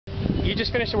You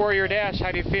just finished the Warrior Dash.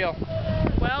 How do you feel?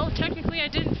 Well, technically I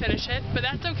didn't finish it, but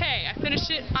that's okay. I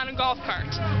finished it on a golf cart.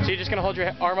 So you're just going to hold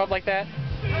your arm up like that?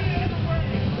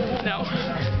 No.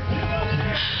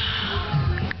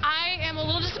 I am a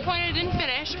little disappointed I didn't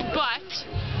finish, but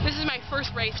this is my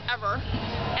first race ever,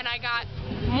 and I got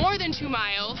more than 2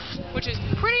 miles, which is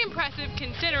pretty impressive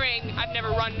considering I've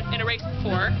never run in a race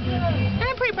before. And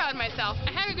I'm pretty proud of myself.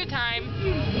 I had a good time,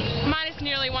 minus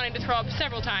nearly wanting to throw up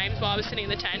several times while I was sitting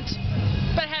in the tent.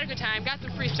 But I had a good time, got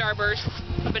some free Starburst,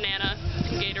 a banana,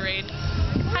 some Gatorade,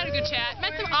 had a good chat,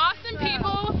 met some awesome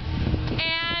people,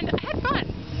 and I had fun.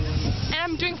 And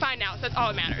I'm doing fine now, so that's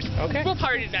all that matters. Okay. We'll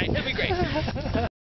party tonight, it'll be great.